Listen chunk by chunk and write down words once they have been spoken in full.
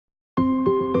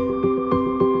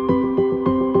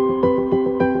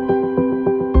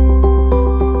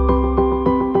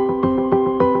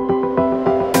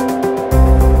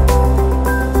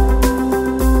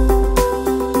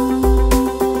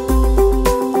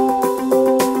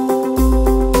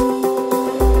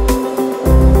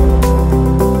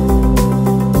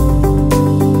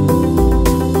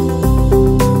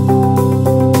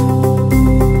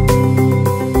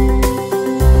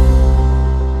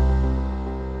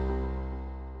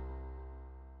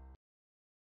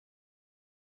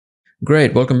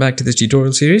Great, welcome back to this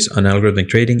tutorial series on algorithmic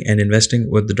trading and investing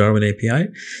with the Darwin API.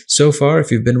 So far, if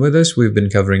you've been with us, we've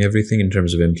been covering everything in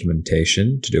terms of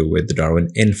implementation to do with the Darwin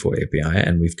Info API,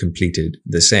 and we've completed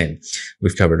the same.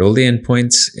 We've covered all the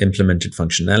endpoints, implemented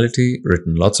functionality,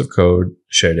 written lots of code,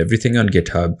 shared everything on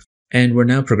GitHub, and we're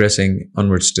now progressing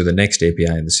onwards to the next API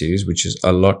in the series, which is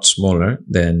a lot smaller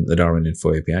than the Darwin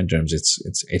Info API in terms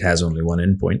it has only one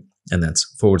endpoint, and that's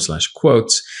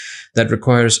 /quotes. That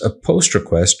requires a post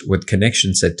request with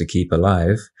connection set to keep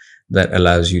alive that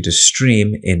allows you to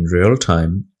stream in real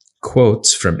time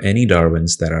quotes from any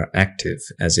Darwins that are active,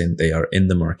 as in they are in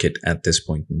the market at this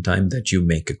point in time that you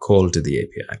make a call to the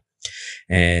API.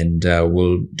 And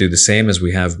we'll do the same as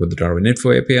we have with the Darwin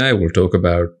Info API. We'll talk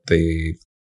about the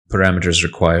parameters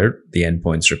required, the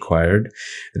endpoints required,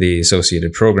 the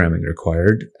associated programming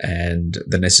required, and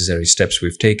the necessary steps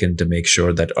we've taken to make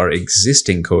sure that our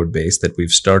existing code base that we've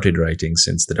started writing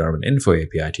since the Darwin Info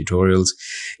API tutorials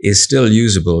is still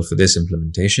usable for this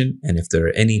implementation. And if there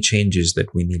are any changes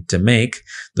that we need to make,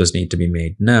 those need to be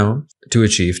made now to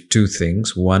achieve two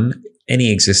things. One,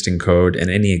 any existing code and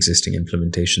any existing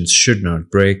implementations should not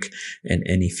break, and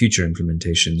any future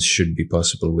implementations should be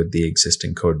possible with the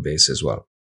existing code base as well.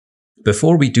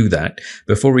 Before we do that,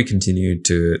 before we continue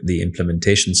to the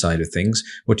implementation side of things,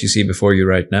 what you see before you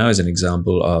right now is an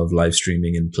example of live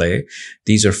streaming in play.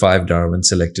 These are 5 Darwins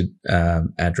selected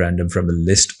at random from a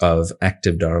list of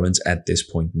active Darwins at this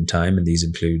point in time, and these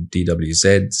include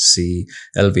DWZ, C,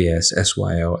 LVS,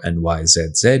 SYO, and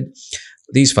YZZ.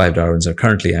 These 5 Darwins are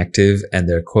currently active, and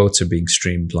their quotes are being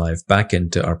streamed live back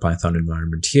into our Python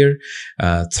environment here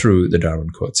through the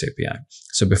Darwin Quotes API.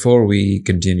 So before we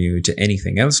continue to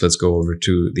anything else, let's go over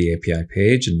to the API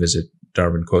page and visit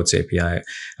Darwin Quotes API.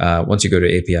 Once you go to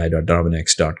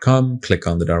api.darwinex.com, click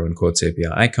on the Darwin Quotes API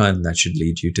icon, and that should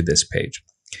lead you to this page.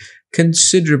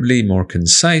 Considerably more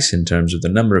concise in terms of the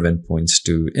number of endpoints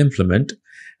to implement,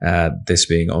 this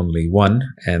being only one,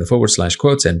 and the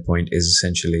 /quotes endpoint is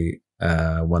essentially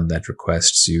one that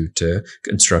requests you to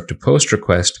construct a post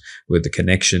request with the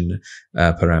connection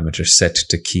parameter set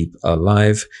to keep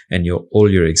alive, and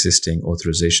all your existing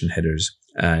authorization headers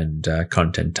and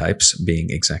content types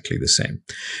being exactly the same.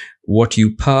 What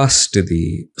you pass to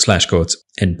the /quotes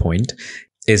endpoint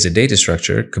is a data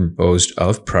structure composed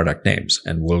of product names,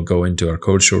 and we'll go into our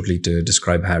code shortly to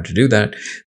describe how to do that.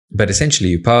 But essentially,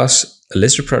 you pass a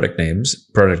list of product names,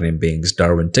 product name being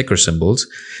Darwin ticker symbols,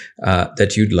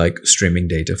 that you'd like streaming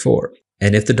data for.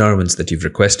 And if the Darwins that you've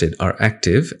requested are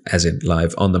active, as in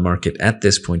live on the market at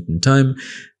this point in time,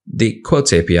 the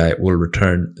Quotes API will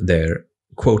return their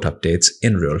quote updates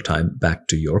in real time back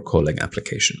to your calling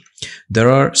application. There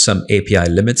are some API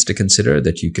limits to consider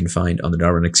that you can find on the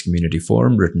Darwinex community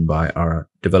forum written by our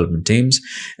development teams,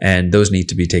 and those need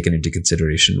to be taken into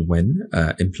consideration when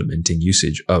implementing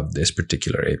usage of this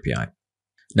particular API.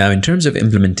 Now, in terms of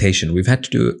implementation, we've had to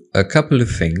do a couple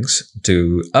of things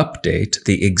to update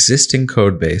the existing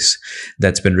code base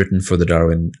that's been written for the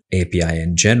Darwin API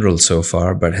in general so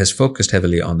far, but has focused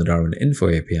heavily on the Darwin Info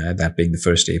API, that being the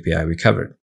first API we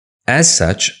covered. As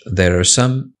such, there are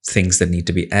some things that need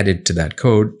to be added to that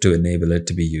code to enable it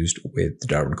to be used with the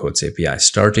Darwin Quotes API,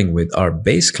 starting with our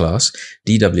base class,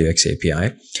 DWX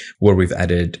API, where we've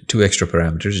added 2 extra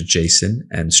parameters, JSON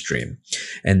and stream.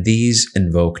 And these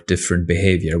invoke different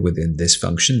behavior within this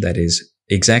function that is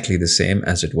exactly the same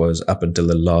as it was up until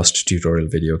the last tutorial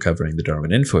video covering the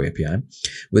Darwin Info API,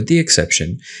 with the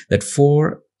exception that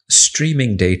for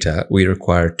streaming data, we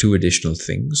require 2 additional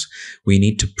things. We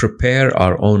need to prepare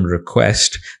our own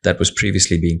request that was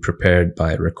previously being prepared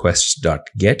by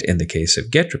requests.get in the case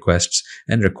of GET requests,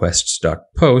 and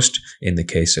requests.post in the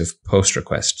case of POST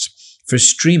requests. For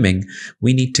streaming,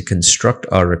 we need to construct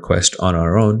our request on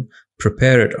our own,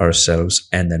 prepare it ourselves,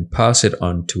 and then pass it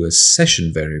on to a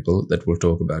session variable that we'll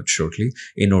talk about shortly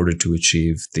in order to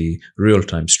achieve the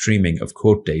real-time streaming of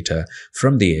quote data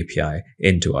from the API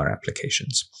into our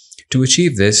applications. To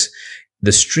achieve this,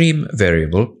 the stream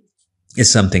variable is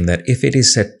something that, if it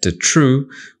is set to true,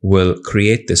 will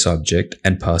create this object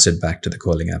and pass it back to the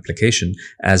calling application,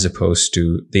 as opposed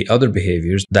to the other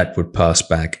behaviors that would pass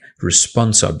back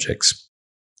response objects.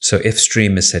 So if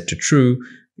stream is set to true,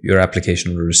 your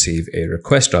application will receive a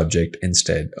request object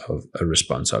instead of a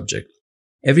response object.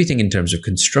 Everything in terms of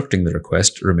constructing the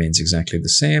request remains exactly the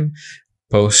same.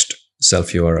 Post,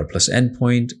 self URL plus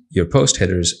endpoint, your post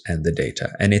headers, and the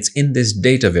data. And it's in this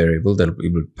data variable that we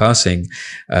will be passing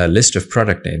a list of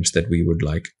product names that we would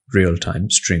like real-time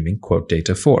streaming quote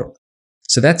data for.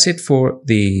 So that's it for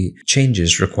the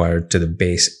changes required to the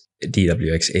base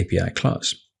DWX API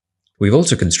class. We've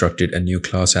also constructed a new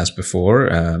class as before,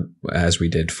 as we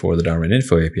did for the Darwin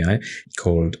Info API,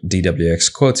 called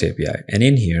DARWIN Quotes API. And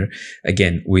in here,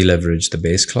 again, we leverage the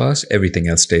base class. Everything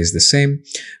else stays the same.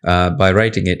 By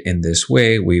writing it in this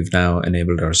way, we've now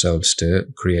enabled ourselves to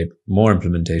create more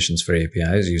implementations for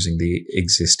APIs using the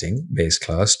existing base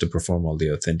class to perform all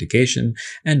the authentication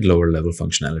and lower level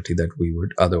functionality that we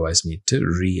would otherwise need to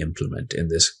re-implement in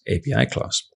this API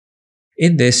class.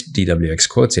 In this DARWIN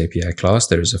Quotes API class,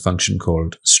 there is a function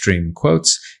called stream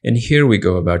quotes, and here we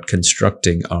go about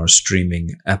constructing our streaming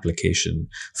application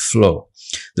flow.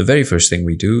 The very first thing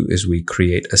we do is we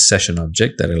create a session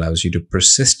object that allows you to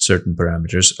persist certain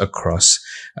parameters across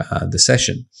the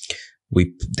session.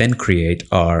 We then create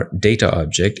our data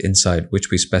object inside which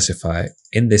we specify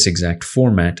in this exact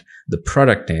format the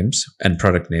product names, and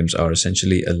product names are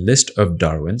essentially a list of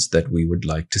Darwins that we would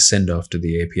like to send off to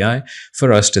the API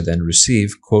for us to then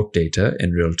receive quote data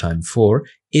in real time for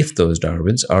if those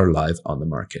Darwins are live on the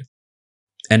market.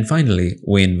 And finally,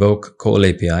 we invoke call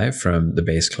API from the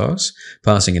base class,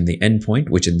 passing in the endpoint,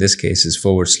 which in this case is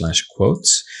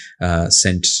 /quotes,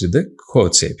 sent to the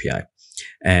quotes API.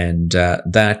 And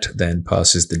that then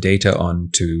passes the data on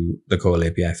to the call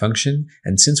API function.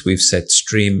 And since we've set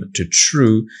stream to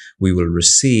true, we will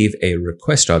receive a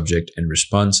request object in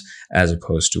response as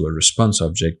opposed to a response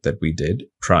object that we did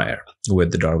prior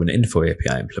with the Darwin Info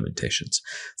API implementations.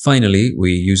 Finally,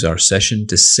 we use our session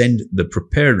to send the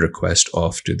prepared request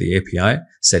off to the API,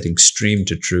 setting stream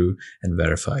to true and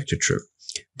verify to true.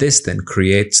 This then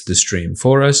creates the stream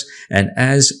for us, and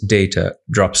as data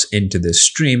drops into this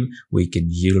stream, we can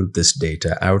yield this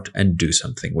data out and do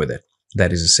something with it.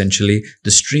 That is essentially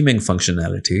the streaming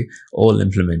functionality, all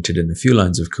implemented in a few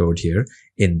lines of code here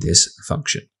in this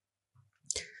function.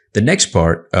 The next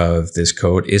part of this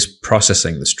code is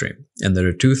processing the stream, and there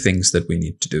are two things that we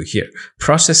need to do here.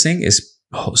 Processing is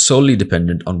solely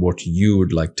dependent on what you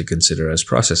would like to consider as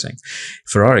processing.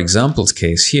 For our example's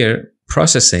case here,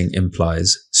 processing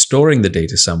implies storing the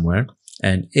data somewhere,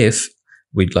 and if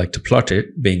we'd like to plot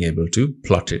it, being able to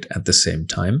plot it at the same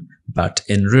time, but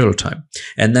in real time.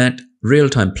 And that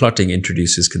real-time plotting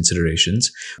introduces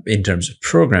considerations in terms of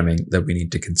programming that we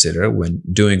need to consider when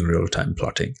doing real-time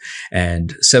plotting.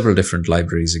 And several different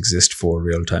libraries exist for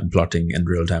real-time plotting and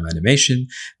real-time animation.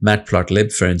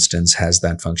 Matplotlib, for instance, has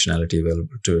that functionality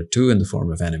available to it too in the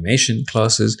form of animation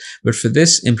classes. But for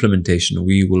this implementation,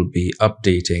 we will be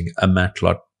updating a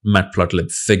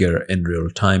Matplotlib figure in real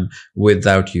time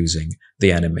without using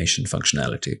the animation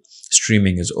functionality.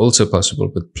 Streaming is also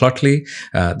possible with Plotly.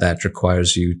 That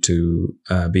requires you to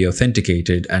be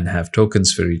authenticated and have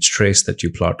tokens for each trace that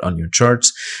you plot on your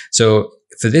charts. So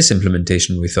for this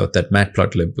implementation, we thought that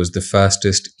Matplotlib was the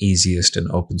fastest, easiest, and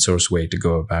open source way to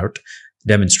go about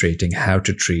demonstrating how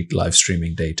to treat live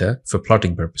streaming data for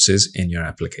plotting purposes in your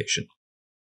application.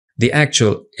 The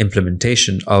actual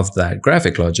implementation of that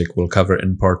graphic logic we'll cover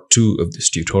in part 2 of this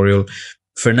tutorial.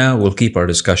 For now, we'll keep our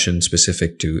discussion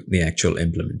specific to the actual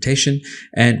implementation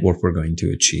and what we're going to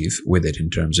achieve with it in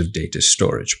terms of data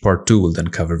storage. Part 2 will then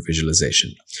cover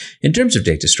visualization. In terms of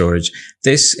data storage,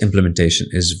 this implementation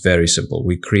is very simple.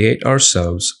 We create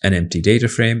ourselves an empty data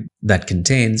frame that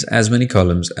contains as many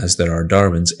columns as there are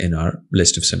Darwins in our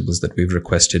list of symbols that we've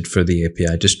requested for the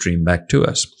API to stream back to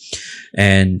us.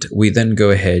 And we then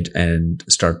go ahead and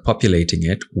start populating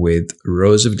it with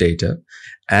rows of data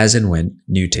as and when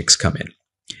new ticks come in.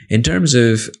 In terms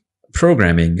of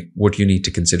programming, what you need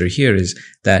to consider here is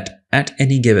that at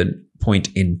any given point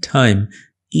in time,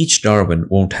 each Darwin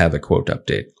won't have a quote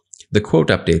update. The quote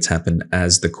updates happen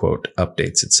as the quote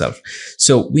updates itself.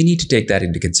 So we need to take that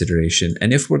into consideration.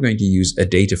 And if we're going to use a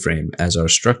data frame as our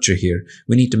structure here,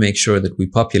 we need to make sure that we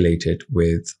populate it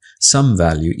with some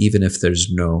value, even if there's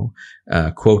no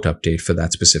quote update for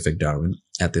that specific Darwin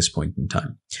at this point in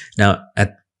time. Now,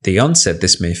 at the onset,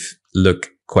 this may look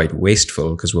quite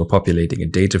wasteful because we're populating a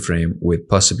data frame with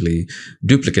possibly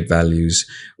duplicate values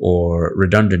or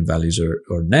redundant values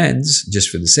or nans just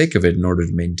for the sake of it in order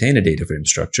to maintain a data frame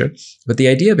structure. But the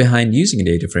idea behind using a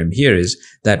data frame here is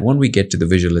that when we get to the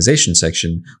visualization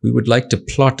section, we would like to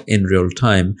plot in real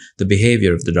time the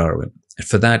behavior of the Darwin. And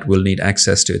for that, we'll need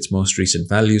access to its most recent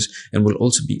values, and we'll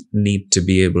also need to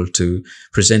be able to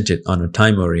present it on a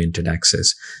time-oriented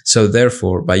axis. So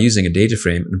therefore, by using a data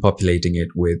frame and populating it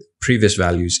with previous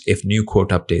values, if new quote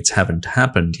updates haven't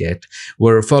happened yet,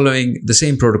 we're following the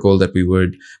same protocol that we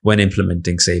would when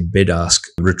implementing, say, bid-ask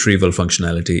retrieval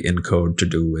functionality in code to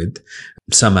do with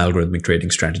some algorithmic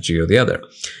trading strategy or the other.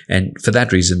 And for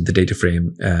that reason, the data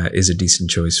frame is a decent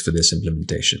choice for this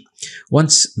implementation.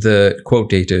 Once the quote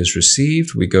data is received,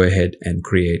 received, we go ahead and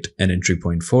create an entry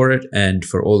point for it. And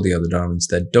for all the other Darwins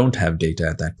that don't have data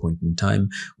at that point in time,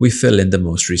 we fill in the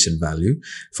most recent value,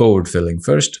 forward filling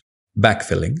first,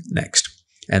 backfilling next.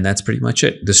 And that's pretty much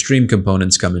it. The stream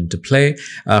components come into play.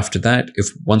 After that,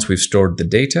 once we've stored the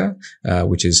data,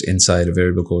 which is inside a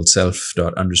variable called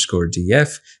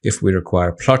self._df, if we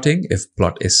require plotting, if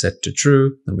plot is set to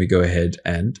true, then we go ahead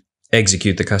and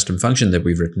execute the custom function that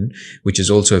we've written, which is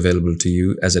also available to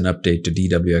you as an update to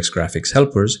DWX graphics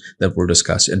helpers that we'll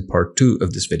discuss in part 2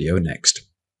 of this video next.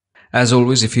 As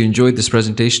always, if you enjoyed this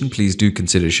presentation, please do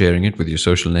consider sharing it with your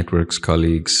social networks,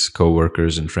 colleagues,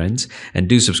 co-workers, and friends. And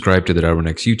do subscribe to the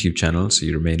Darwinex YouTube channel so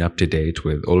you remain up to date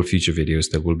with all future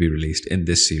videos that will be released in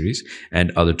this series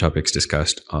and other topics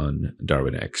discussed on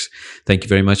Darwinex. Thank you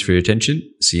very much for your attention.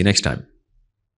 See you next time.